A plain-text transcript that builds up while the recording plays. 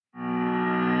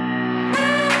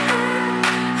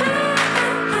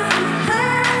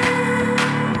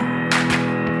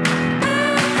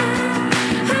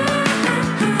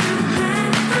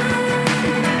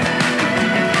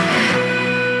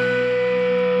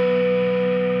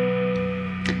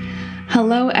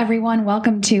Hello, everyone.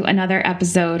 Welcome to another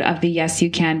episode of the Yes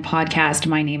You Can podcast.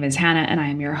 My name is Hannah, and I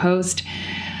am your host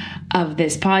of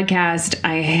this podcast.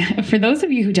 For those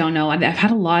of you who don't know, I've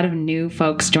had a lot of new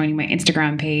folks joining my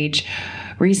Instagram page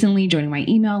recently, joining my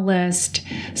email list.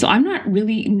 So I'm not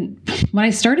really, when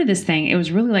I started this thing, it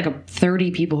was really like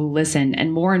 30 people who listened,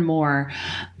 and more,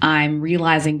 I'm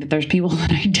realizing that there's people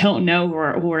that I don't know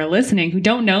who are listening, who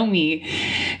don't know me,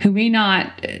 who may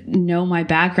not know my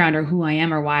background or who I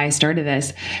am or why I started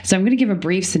this. So I'm going to give a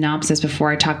brief synopsis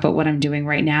before I talk about what I'm doing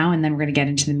right now, and then we're going to get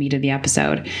into the meat of the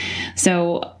episode.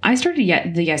 So I started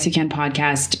the Yes You Can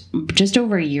podcast just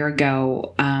over a year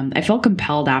ago. I felt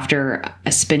compelled after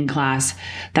a spin class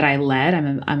that I led.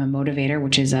 I'm a motivator,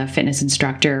 which is a fitness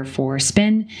instructor for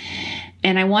spin.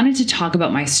 And I wanted to talk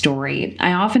about my story.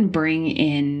 I often bring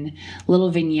in little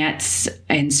vignettes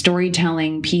and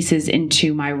storytelling pieces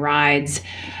into my rides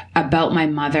about my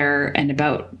mother and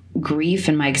about grief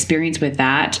and my experience with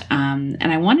that. And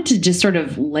I wanted to just sort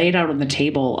of lay it out on the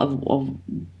table of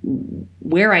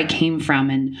where I came from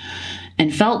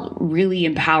and felt really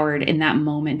empowered in that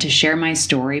moment to share my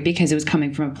story because it was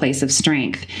coming from a place of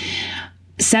strength.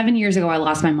 7 years ago, I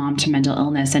lost my mom to mental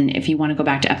illness. And if you want to go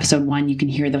back to episode 1, you can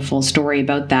hear the full story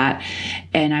about that.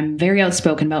 And I'm very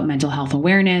outspoken about mental health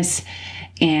awareness.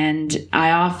 And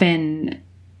I often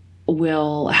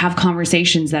will have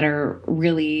conversations that are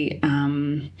really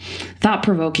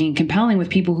thought-provoking, compelling with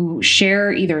people who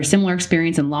share either a similar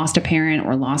experience and lost a parent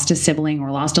or lost a sibling or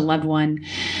lost a loved one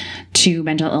to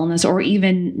mental illness, or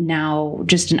even now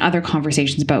just in other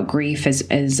conversations about grief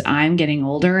as I'm getting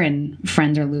older and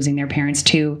friends are losing their parents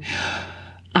too.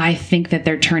 I think that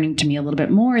they're turning to me a little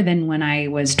bit more than when I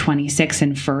was 26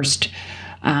 and first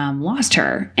lost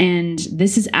her. And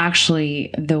this is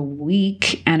actually the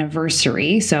week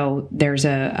anniversary. So there's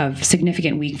a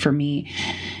significant week for me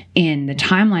in the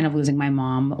timeline of losing my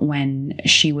mom when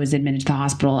she was admitted to the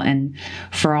hospital and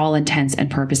for all intents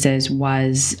and purposes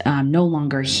was no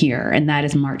longer here. And that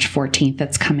is March 14th.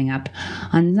 That's coming up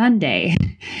on Sunday.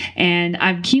 And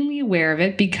I'm keenly aware of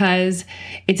it because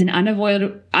it's an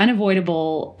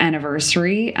unavoidable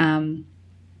anniversary.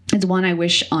 It's one I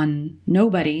wish on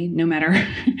nobody, no matter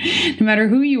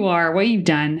who you are, what you've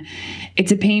done.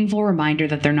 It's a painful reminder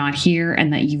that they're not here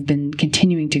and that you've been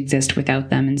continuing to exist without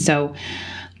them. And so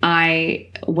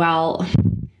while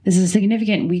this is a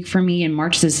significant week for me and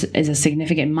March is a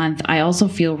significant month, I also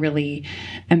feel really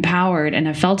empowered and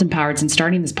have felt empowered since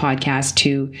starting this podcast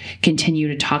to continue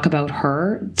to talk about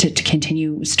her, to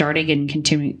continue starting and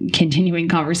continuing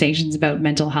conversations about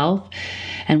mental health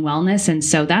and wellness. And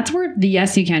so that's where the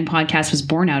Yes You Can podcast was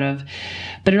born out of.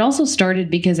 But it also started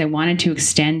because I wanted to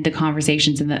extend the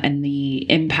conversations and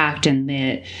the impact and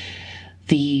the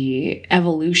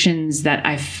evolutions that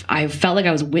I felt like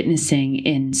I was witnessing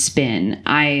in spin.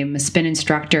 I'm a spin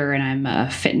instructor and I'm a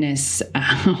fitness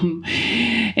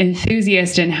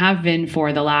enthusiast and have been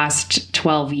for the last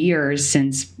 12 years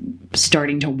since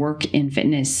starting to work in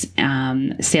fitness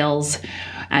sales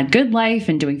at Good Life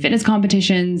and doing fitness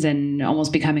competitions and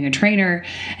almost becoming a trainer.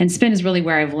 And spin is really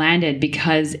where I've landed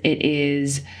because it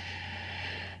is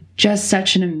just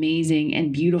such an amazing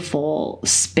and beautiful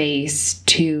space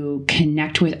to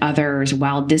connect with others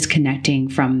while disconnecting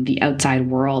from the outside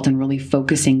world and really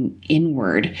focusing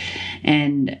inward.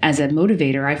 And as a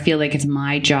motivator, I feel like it's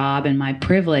my job and my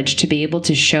privilege to be able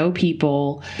to show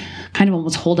people, kind of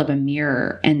almost hold up a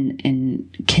mirror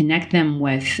and connect them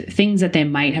with things that they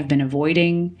might have been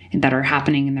avoiding that are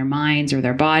happening in their minds or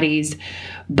their bodies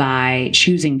by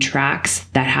choosing tracks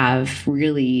that have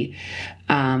really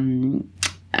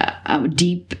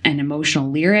deep and emotional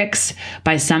lyrics,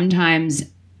 by sometimes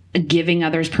giving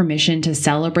others permission to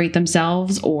celebrate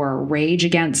themselves or rage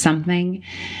against something.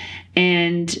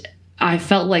 And I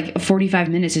felt like 45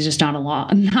 minutes is just not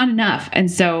enough. And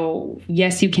so,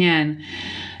 Yes You Can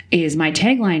is my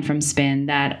tagline from Spin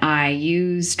that I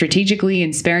use strategically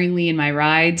and sparingly in my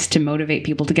rides to motivate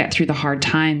people to get through the hard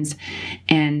times.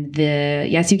 And the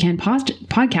Yes You Can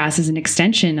podcast is an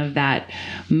extension of that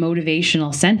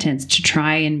motivational sentence to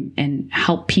try and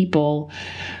help people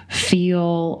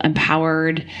feel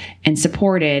empowered and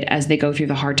supported as they go through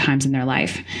the hard times in their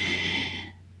life.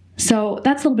 So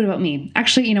that's a little bit about me.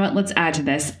 Actually, you know what? Let's add to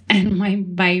this. And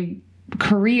my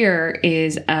career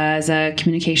is as a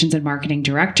communications and marketing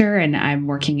director, and I'm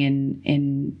working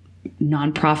in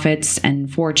nonprofits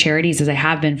and for charities as I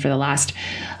have been for the last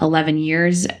 11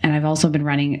 years. And I've also been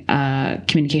running a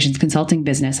communications consulting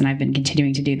business, and I've been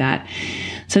continuing to do that.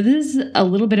 So this is a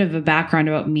little bit of a background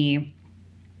about me.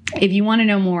 If you want to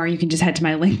know more, you can just head to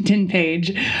my LinkedIn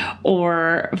page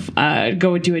or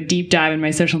go do a deep dive in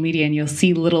my social media, and you'll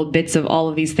see little bits of all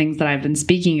of these things that I've been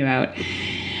speaking about.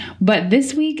 But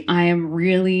this week, I am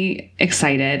really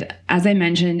excited. As I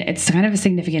mentioned, it's kind of a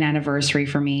significant anniversary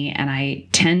for me, and I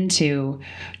tend to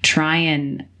try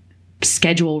and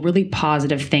schedule really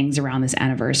positive things around this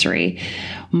anniversary.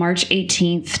 March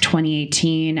 18th,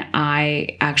 2018,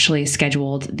 I actually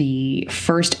scheduled the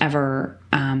first ever,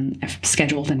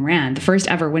 ran the first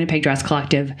ever Winnipeg Dress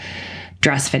Collective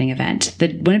dress fitting event.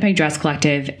 The Winnipeg Dress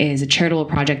Collective is a charitable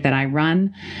project that I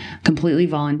run, completely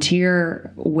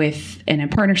volunteer with, and in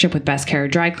partnership with Best Care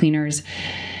Dry Cleaners,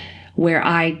 where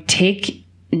I take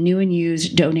new and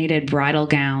used donated bridal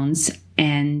gowns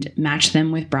and match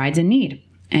them with brides in need.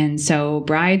 And so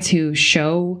brides who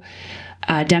show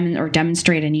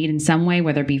demonstrate a need in some way,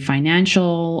 whether it be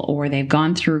financial or they've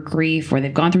gone through grief or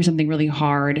they've gone through something really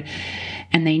hard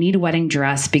and they need a wedding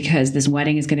dress because this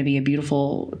wedding is going to be a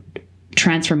beautiful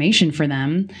transformation for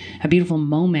them, a beautiful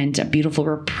moment, a beautiful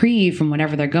reprieve from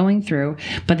whatever they're going through,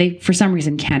 but they, for some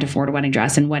reason, can't afford a wedding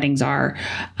dress. And weddings are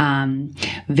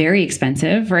very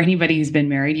expensive. For anybody who's been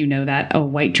married, you know that a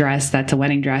white dress that's a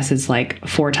wedding dress is like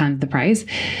 4 times the price.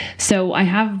 So I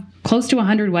have close to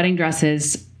 100 wedding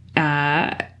dresses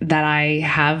that I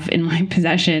have in my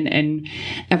possession, and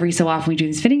every so often we do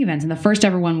these fitting events. And the first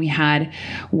ever one we had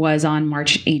was on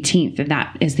March 18th, and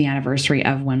that is the anniversary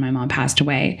of when my mom passed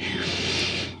away.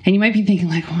 And you might be thinking,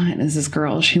 like, what is this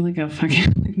girl? Is she like a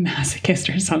fucking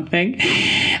masochist or something?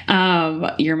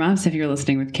 Your moms, if you're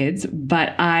listening with kids.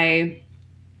 But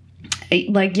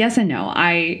yes and no.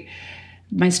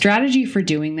 My strategy for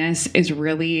doing this is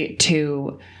really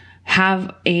to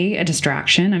have a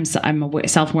distraction. I'm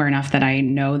self-aware enough that I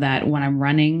know that when I'm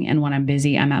running and when I'm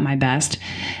busy, I'm at my best.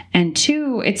 And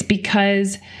 2, it's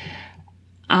because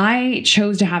I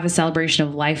chose to have a celebration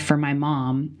of life for my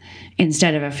mom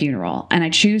instead of a funeral. And I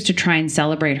choose to try and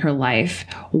celebrate her life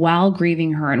while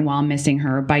grieving her and while missing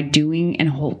her by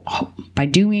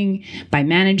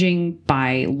managing,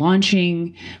 by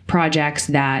launching projects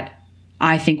that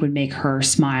I think would make her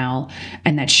smile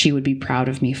and that she would be proud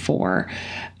of me for.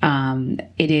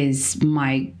 It is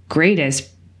my greatest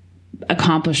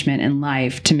accomplishment in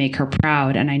life to make her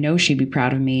proud, and I know she'd be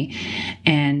proud of me.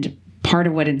 And part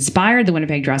of what inspired the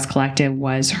Winnipeg Dress Collective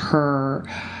was her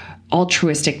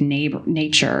altruistic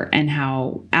nature, and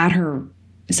how at her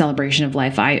celebration of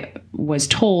life, I was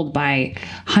told by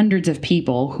hundreds of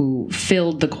people who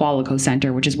filled the Qualico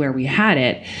Center, which is where we had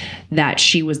it, that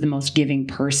she was the most giving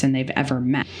person they've ever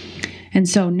met. And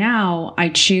so now I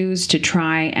choose to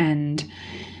try and,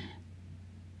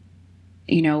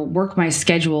 work my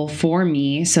schedule for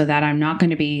me so that I'm not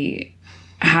going to be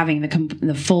having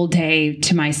the full day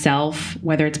to myself,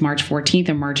 whether it's March 14th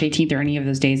or March 18th or any of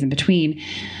those days in between,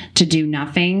 to do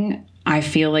nothing. I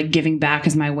feel like giving back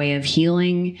is my way of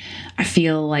healing. I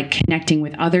feel like connecting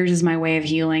with others is my way of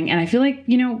healing. And I feel like,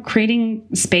 creating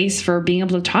space for being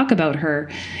able to talk about her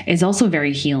is also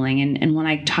very healing. And when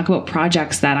I talk about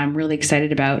projects that I'm really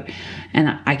excited about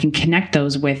and I can connect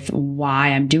those with why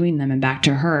I'm doing them and back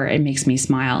to her, it makes me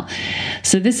smile.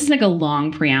 So this is like a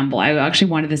long preamble. I actually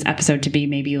wanted this episode to be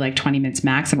maybe like 20 minutes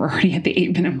max, and we're already at the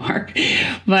 8-minute mark.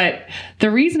 But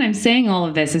the reason I'm saying all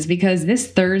of this is because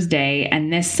this Thursday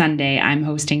and this Sunday, I'm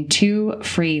hosting 2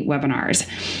 free webinars.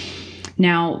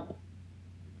 Now,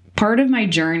 part of my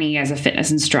journey as a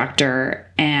fitness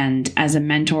instructor and as a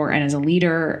mentor and as a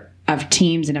leader of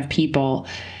teams and of people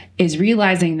is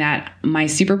realizing that my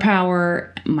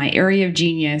superpower, my area of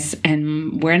genius,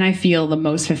 and when I feel the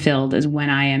most fulfilled is when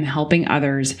I am helping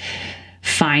others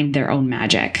find their own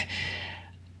magic.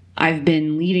 I've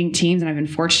been leading teams, and I've been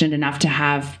fortunate enough to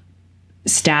have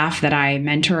staff that I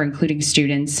mentor, including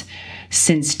students,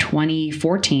 since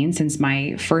 2014, since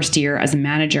my first year as a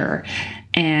manager.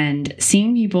 And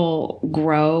seeing people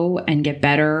grow and get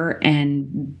better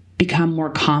and become more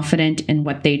confident in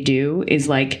what they do is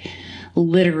like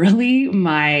literally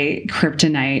my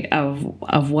kryptonite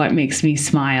of what makes me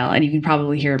smile. And you can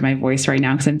probably hear my voice right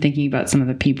now because I'm thinking about some of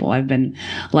the people I've been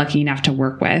lucky enough to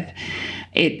work with.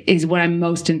 It is what I'm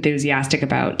most enthusiastic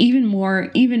about, even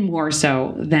more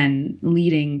so than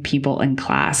leading people in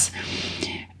class.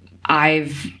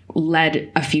 I've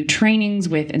led a few trainings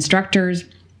with instructors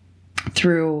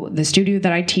through the studio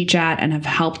that I teach at and have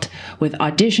helped with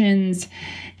auditions.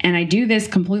 And I do this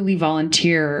completely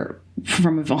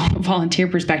from a volunteer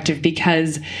perspective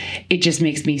because it just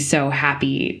makes me so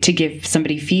happy to give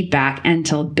somebody feedback and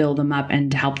to build them up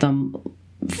and to help them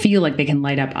feel like they can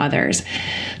light up others.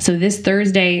 So this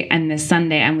Thursday and this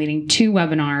Sunday, I'm leading 2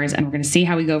 webinars, and we're going to see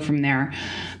how we go from there,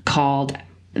 called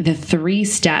your 3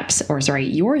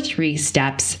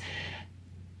 steps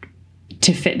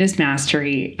to fitness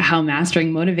mastery, how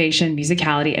mastering motivation,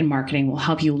 musicality, and marketing will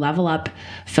help you level up,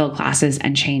 fill classes,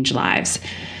 and change lives.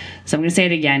 So I'm going to say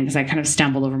it again because I kind of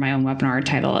stumbled over my own webinar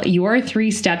title. Your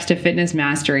 3 steps to fitness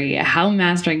mastery, how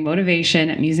mastering motivation,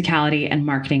 musicality, and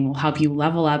marketing will help you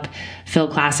level up, fill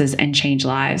classes, and change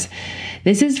lives.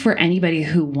 This is for anybody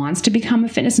who wants to become a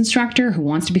fitness instructor, who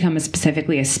wants to become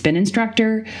specifically a spin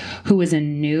instructor, who is a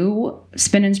new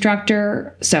spin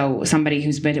instructor, so somebody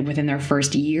who's been within their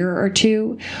first year or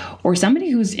 2, or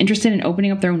somebody who's interested in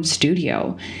opening up their own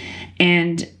studio.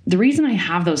 And the reason I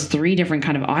have those 3 different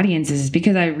kind of audiences is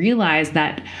because I realized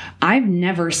that I've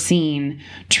never seen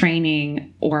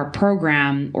training or a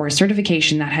program or a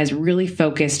certification that has really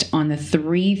focused on the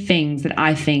 3 things that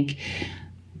I think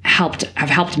have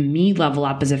helped me level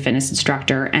up as a fitness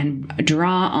instructor and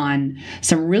draw on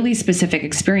some really specific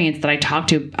experience that I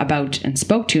talked about and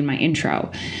spoke to in my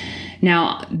intro.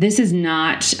 Now, this is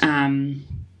not...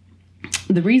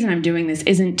 the reason I'm doing this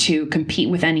isn't to compete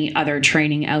with any other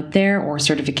training out there or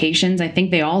certifications. I think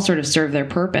they all sort of serve their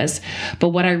purpose. But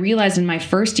what I realized in my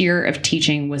first year of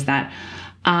teaching was that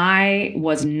I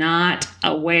was not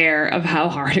aware of how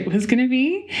hard it was going to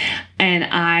be. And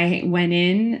I went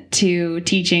into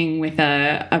teaching with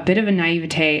a bit of a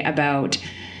naivete about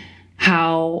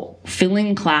how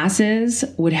filling classes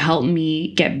would help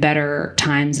me get better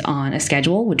times on a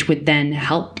schedule, which would then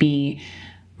help me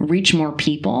reach more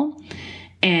people.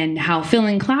 And how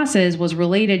filling classes was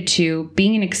related to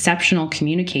being an exceptional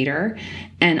communicator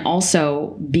and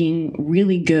also being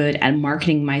really good at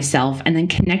marketing myself and then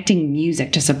connecting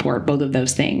music to support both of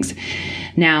those things.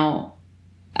 Now,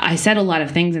 I said a lot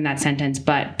of things in that sentence,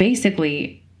 but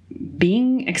basically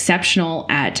being exceptional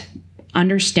at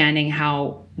understanding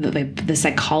how the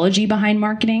psychology behind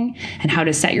marketing and how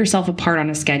to set yourself apart on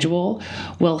a schedule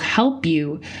will help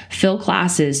you fill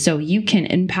classes so you can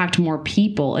impact more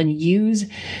people and use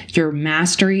your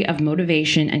mastery of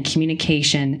motivation and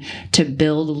communication to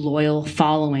build loyal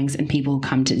followings and people who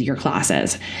come to your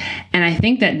classes. And I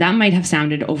think that might have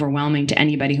sounded overwhelming to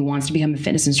anybody who wants to become a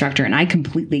fitness instructor. And I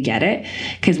completely get it.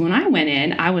 Because when I went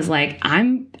in, I was like,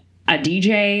 I'm a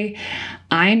DJ.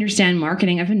 I understand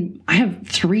marketing. I have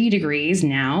 3 degrees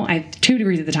now. I have 2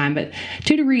 degrees at the time, but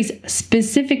 2 degrees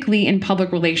specifically in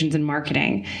public relations and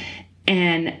marketing.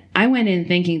 And I went in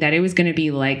thinking that it was going to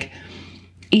be like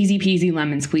easy peasy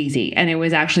lemon squeezy. And it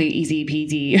was actually easy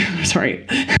peasy, sorry,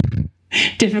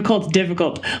 difficult,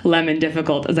 lemon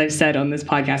difficult, as I've said on this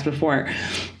podcast before.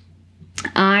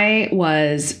 I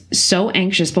was so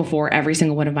anxious before every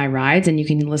single one of my rides, and you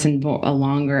can listen to a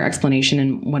longer explanation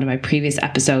in one of my previous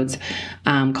episodes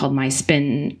called My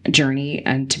Spin Journey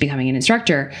to Becoming an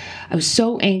Instructor. I was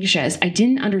so anxious. I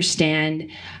didn't understand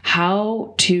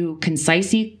how to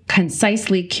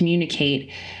concisely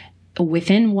communicate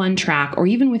within one track or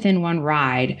even within one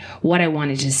ride what I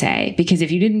wanted to say. Because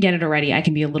if you didn't get it already, I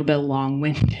can be a little bit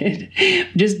long-winded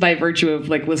just by virtue of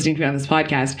like listening to me on this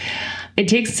podcast.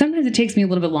 Sometimes it takes me a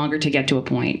little bit longer to get to a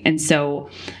point. And so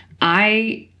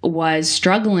I was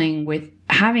struggling with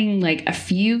having like a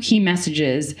few key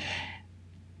messages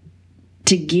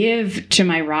to give to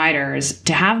my riders,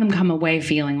 to have them come away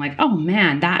feeling like, oh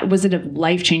man, that was a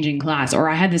life-changing class, or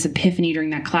I had this epiphany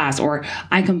during that class, or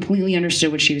I completely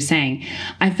understood what she was saying.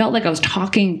 I felt like I was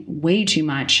talking way too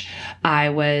much. I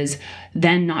was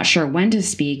then not sure when to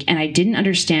speak, and I didn't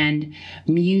understand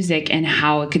music and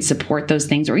how it could support those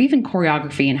things, or even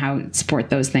choreography and how it would support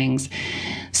those things.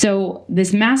 So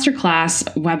this masterclass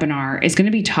webinar is going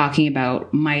to be talking about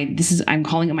I'm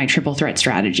calling it my triple threat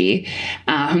strategy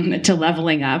to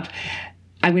leveling up.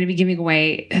 I'm going to be giving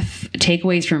away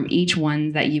takeaways from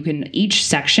each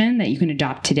section that you can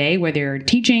adopt today, whether you're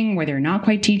teaching, whether you're not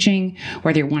quite teaching,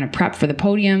 whether you want to prep for the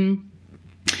podium.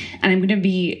 And I'm going to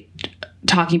be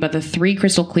talking about the 3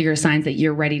 crystal clear signs that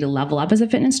you're ready to level up as a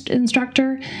fitness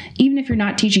instructor, even if you're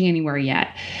not teaching anywhere yet.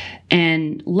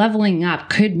 And leveling up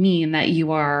could mean that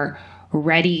you are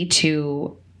ready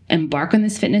to embark on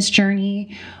this fitness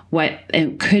journey. What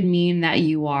it could mean that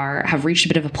you have reached a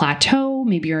bit of a plateau.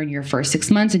 Maybe you're in your first 6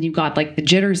 months and you've got like the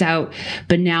jitters out,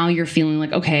 but now you're feeling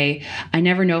like, okay, I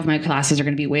never know if my classes are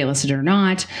going to be waitlisted or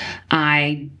not.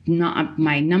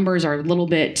 My numbers are a little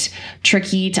bit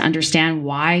tricky to understand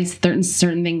why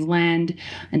certain things land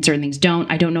and certain things don't.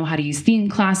 I don't know how to use theme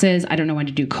classes. I don't know when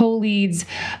to do co-leads.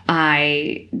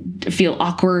 I feel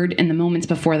awkward in the moments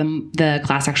before the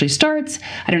class actually starts.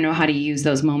 I don't know how to use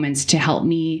those moments to help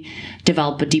me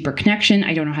develop a deeper connection.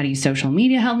 I don't know how to use social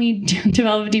media to help me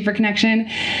develop a deeper connection.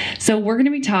 So we're going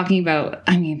to be talking about,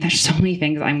 there's so many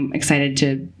things I'm excited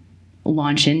to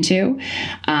launch into.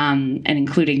 And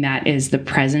including that is the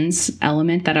presence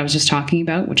element that I was just talking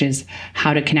about, which is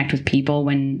how to connect with people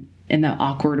when in the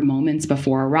awkward moments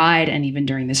before a ride and even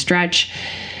during the stretch.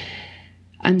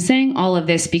 I'm saying all of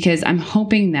this because I'm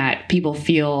hoping that people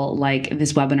feel like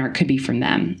this webinar could be from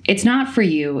them. It's not for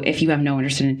you if you have no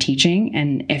interest in teaching.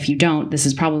 And if you don't, this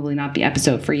is probably not the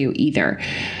episode for you either.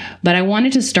 But I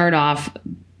wanted to start off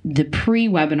the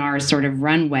pre-webinar sort of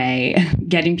runway,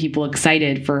 getting people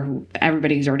excited for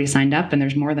everybody who's already signed up. And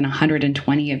there's more than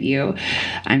 120 of you.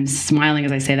 I'm smiling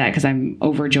as I say that because I'm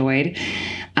overjoyed,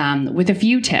 with a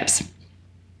few tips.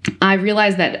 I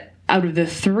realized that out of the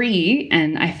three,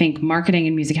 and I think marketing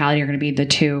and musicality are going to be the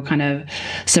two kind of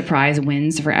surprise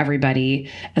wins for everybody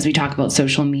as we talk about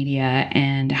social media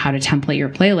and how to template your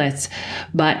playlists.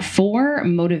 But for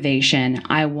motivation,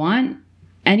 I want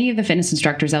any of the fitness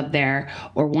instructors out there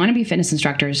or wannabe fitness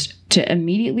instructors to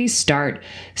immediately start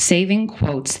saving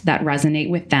quotes that resonate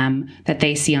with them that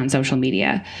they see on social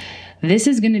media. This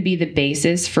is going to be the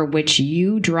basis for which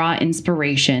you draw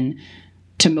inspiration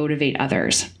to motivate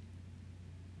others.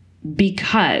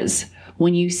 Because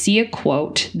when you see a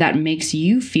quote that makes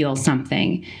you feel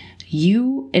something,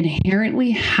 you inherently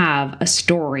have a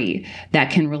story that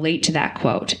can relate to that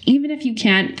quote. Even if you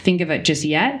can't think of it just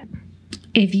yet,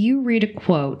 if you read a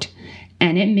quote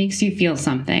and it makes you feel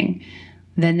something,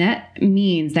 then that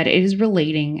means that it is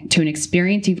relating to an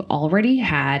experience you've already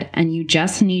had, and you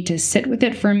just need to sit with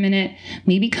it for a minute,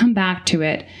 maybe come back to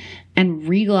it and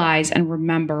realize and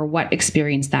remember what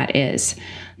experience that is.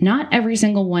 Not every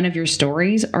single one of your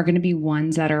stories are going to be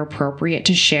ones that are appropriate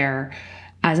to share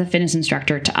as a fitness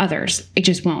instructor to others. It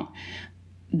just won't.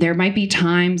 There might be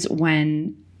times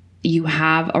when you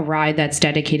have a ride that's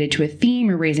dedicated to a theme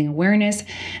or raising awareness,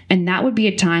 and that would be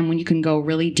a time when you can go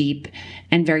really deep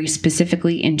and very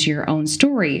specifically into your own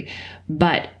story.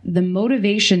 But the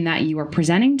motivation that you are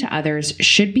presenting to others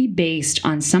should be based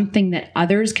on something that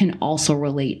others can also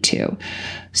relate to.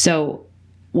 So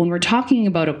when we're talking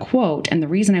about a quote, and the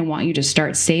reason I want you to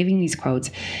start saving these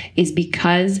quotes is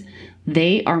because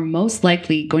they are most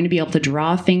likely going to be able to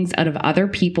draw things out of other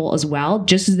people as well,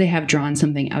 just as they have drawn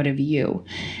something out of you.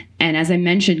 And as I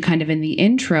mentioned kind of in the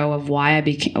intro of why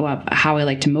how I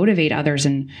like to motivate others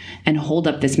and hold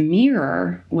up this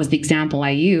mirror was the example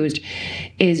I used,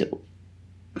 is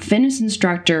fitness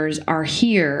instructors are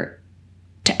here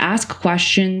to ask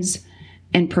questions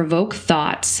and provoke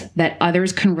thoughts that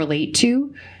others can relate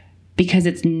to, because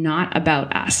it's not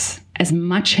about us. As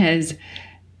much as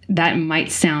that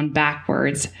might sound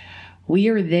backwards, we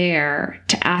are there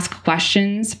to ask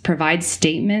questions, provide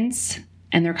statements,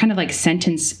 and they're kind of like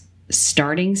sentence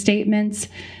starting statements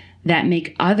that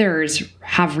make others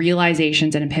have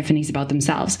realizations and epiphanies about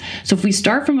themselves. So if we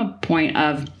start from a point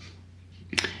of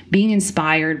being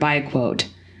inspired by a quote,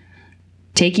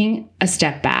 taking a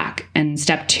step back, and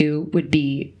step 2 would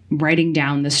be writing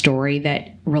down the story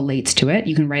that relates to it.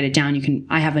 You can write it down.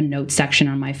 I have a note section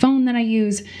on my phone that I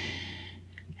use.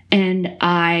 And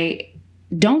I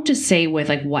don't just say with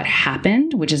like what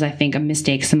happened, which is I think a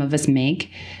mistake some of us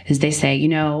make, is they say,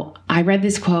 I read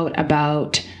this quote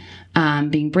about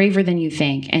being braver than you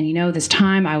think. And this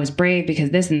time I was brave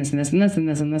because this and this and this and this and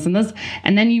this and this and this.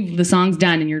 And then the song's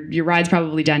done and your ride's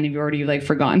probably done and you've already like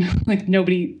forgotten. Like you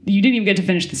didn't even get to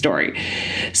finish the story.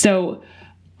 So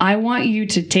I want you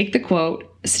to take the quote.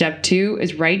 Step 2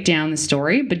 is write down the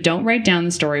story, but don't write down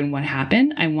the story and what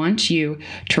happened. I want you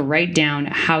to write down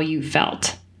how you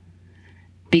felt,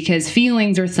 because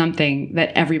feelings are something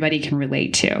that everybody can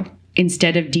relate to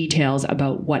instead of details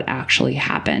about what actually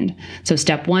happened. So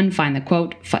step 1, find the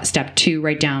quote. Step 2,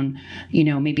 write down,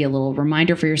 maybe a little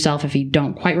reminder for yourself if you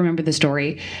don't quite remember the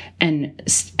story, and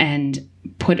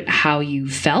put how you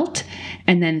felt.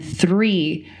 And then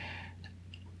 3,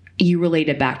 you relate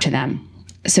it back to them.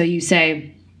 So you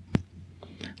say,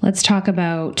 let's talk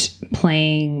about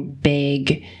playing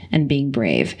big and being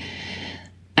brave.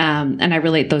 And I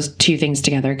relate those two things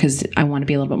together because I want to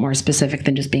be a little bit more specific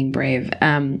than just being brave.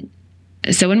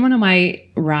 So in one of my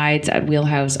rides at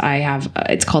Wheelhouse,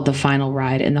 it's called the Final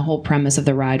Ride. And the whole premise of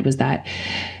the ride was that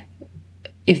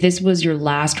if this was your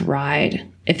last ride,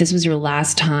 if this was your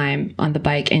last time on the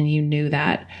bike and you knew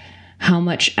that, how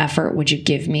much effort would you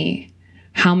give me?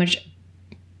 How much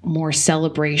more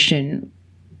celebration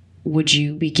would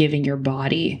you be giving your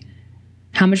body?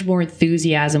 How much more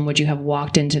enthusiasm would you have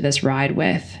walked into this ride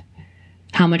with?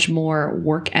 How much more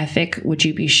work ethic would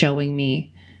you be showing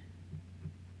me?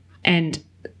 And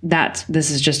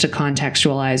this is just to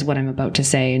contextualize what I'm about to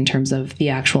say in terms of the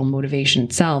actual motivation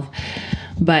itself.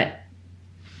 But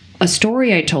a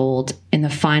story I told in the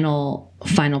final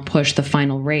push, the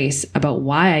final race, about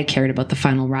why I cared about the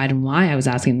final ride and why I was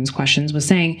asking these questions was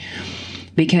saying,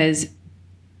 because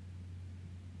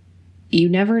you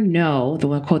never know,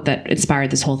 the quote that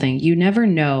inspired this whole thing, you never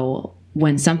know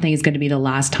when something is going to be the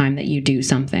last time that you do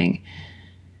something.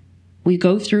 We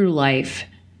go through life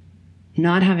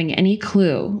not having any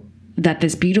clue that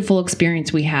this beautiful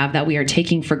experience we have that we are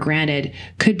taking for granted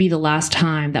could be the last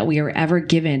time that we are ever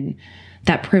given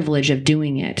that privilege of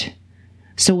doing it.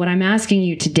 So what I'm asking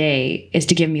you today is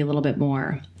to give me a little bit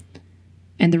more.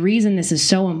 And the reason this is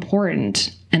so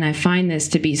important, and I find this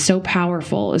to be so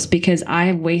powerful, is because I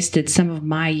have wasted some of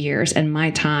my years and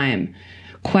my time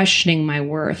questioning my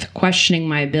worth, questioning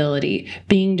my ability,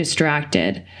 being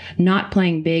distracted, not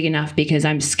playing big enough because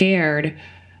I'm scared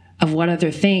of what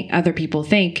other people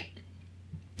think,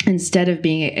 instead of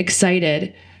being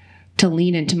excited to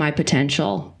lean into my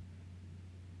potential.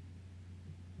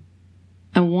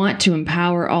 I want to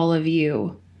empower all of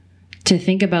you to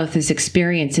think about this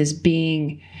experience as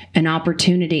being an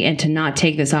opportunity and to not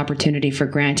take this opportunity for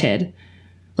granted.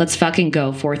 Let's fucking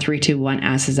go. 4, 3, 2, 1,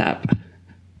 asses up.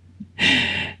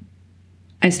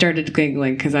 I started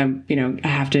giggling because I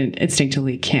have to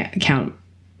instinctively count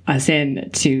us in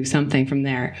to something from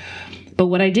there. But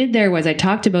what I did there was I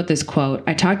talked about this quote.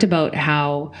 I talked about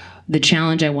how the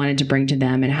challenge I wanted to bring to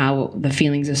them and how the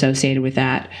feelings associated with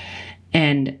that.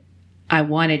 And I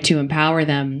wanted to empower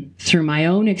them through my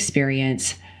own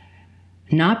experience,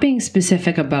 not being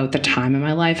specific about the time in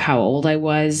my life, how old I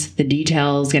was, the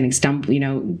details,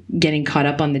 getting caught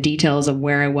up on the details of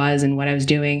where I was and what I was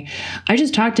doing. I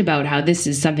just talked about how this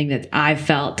is something that I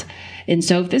felt. And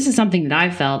so if this is something that I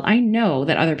felt, I know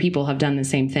that other people have done the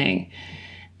same thing.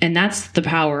 And that's the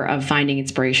power of finding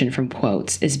inspiration from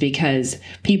quotes, is because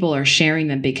people are sharing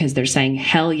them because they're saying,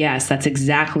 hell yes, that's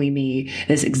exactly me.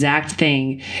 This exact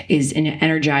thing is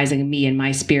energizing me and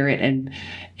my spirit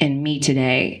and me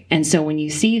today. And so when you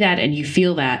see that and you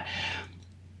feel that,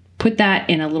 put that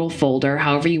in a little folder,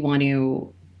 however you want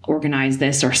to organize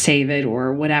this or save it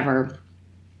or whatever.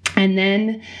 And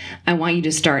then I want you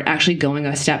to start actually going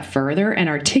a step further and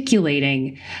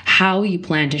articulating how you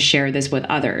plan to share this with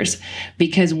others.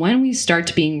 Because when we start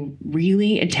to being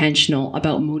really intentional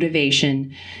about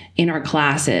motivation in our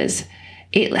classes,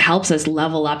 it helps us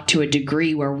level up to a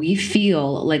degree where we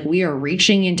feel like we are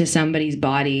reaching into somebody's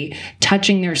body,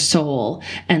 touching their soul,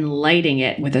 and lighting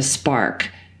it with a spark.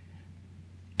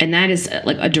 And that is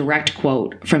like a direct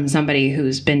quote from somebody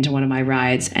who's been to one of my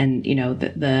rides. And,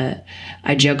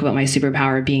 I joke about my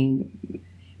superpower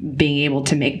being able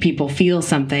to make people feel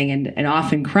something and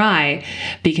often cry,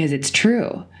 because it's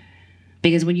true.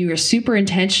 Because when you are super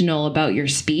intentional about your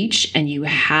speech and you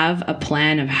have a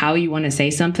plan of how you want to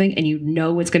say something and you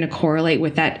know it's going to correlate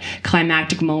with that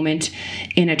climactic moment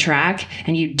in a track,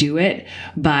 and you do it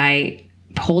by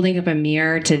holding up a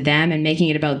mirror to them and making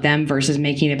it about them versus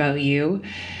making it about you,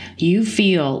 you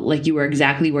feel like you are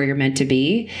exactly where you're meant to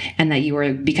be and that you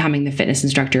are becoming the fitness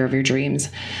instructor of your dreams.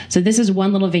 So this is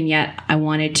one little vignette I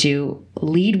wanted to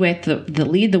lead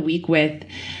the week with.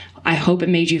 I hope it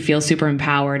made you feel super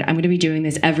empowered. I'm going to be doing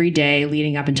this every day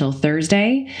leading up until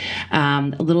Thursday.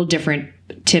 A little different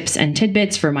tips and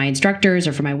tidbits for my instructors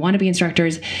or for my wannabe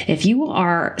instructors. If you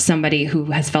are somebody who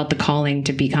has felt the calling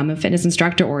to become a fitness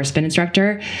instructor or a spin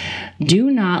instructor, do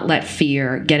not let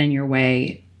fear get in your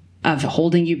way of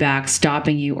holding you back,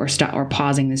 stopping you, or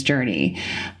pausing this journey.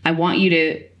 I want you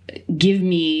to give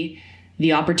me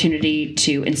the opportunity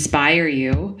to inspire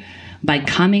you by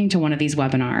coming to one of these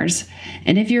webinars.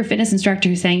 And if you're a fitness instructor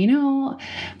who's saying,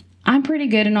 I'm pretty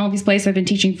good in all these places, I've been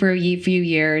teaching for a few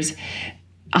years,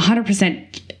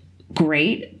 100%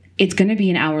 great. It's going to be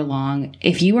an hour long.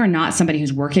 If you are not somebody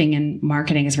who's working in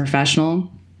marketing as a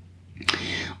professional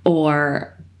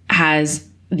or has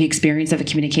the experience of a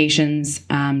communications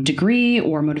degree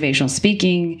or motivational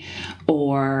speaking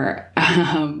or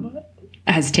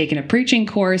has taken a preaching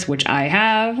course, which I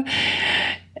have,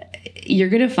 you're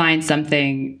going to find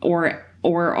something, or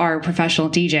our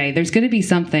professional DJ, there's going to be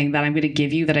something that I'm going to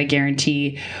give you that I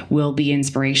guarantee will be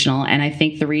inspirational. And I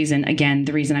think the reason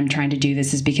I'm trying to do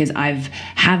this is because I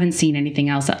haven't seen anything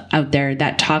else out there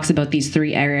that talks about these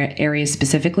 3 areas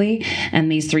specifically.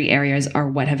 And these 3 areas are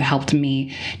what have helped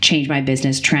me change my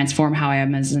business, transform how I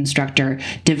am as an instructor,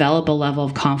 develop a level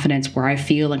of confidence where I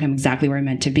feel like I'm exactly where I'm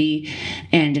meant to be,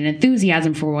 and an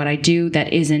enthusiasm for what I do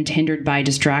that isn't hindered by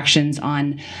distractions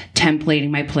on templating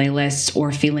my playlists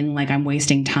or feeling like I'm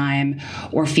wasting time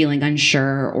or feeling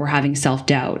unsure or having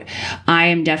self-doubt. I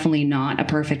am definitely not a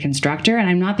perfect instructor, and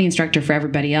I'm not the instructor for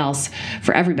everybody else,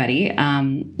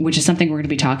 which is something we're going to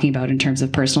be talking about in terms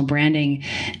of personal branding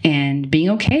and being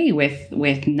okay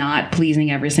with not pleasing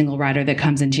every single rider that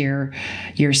comes into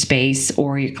your space,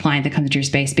 or your client that comes into your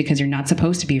space, because you're not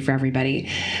supposed to be for everybody.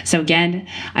 So again,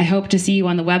 I hope to see you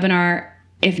on the webinar.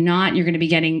 If not, you're going to be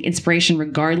getting inspiration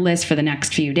regardless for the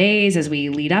next few days as we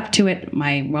lead up to it.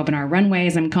 My webinar runway,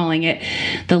 as I'm calling it.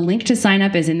 The link to sign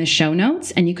up is in the show notes,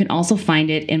 and you can also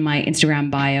find it in my Instagram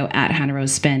bio at Hannah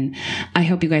Rose Spin. I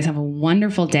hope you guys have a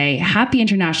wonderful day. Happy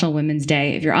International Women's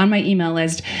Day. If you're on my email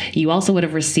list, you also would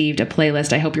have received a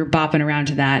playlist. I hope you're bopping around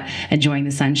to that, enjoying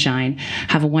the sunshine.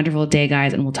 Have a wonderful day,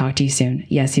 guys, and we'll talk to you soon.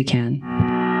 Yes, you can.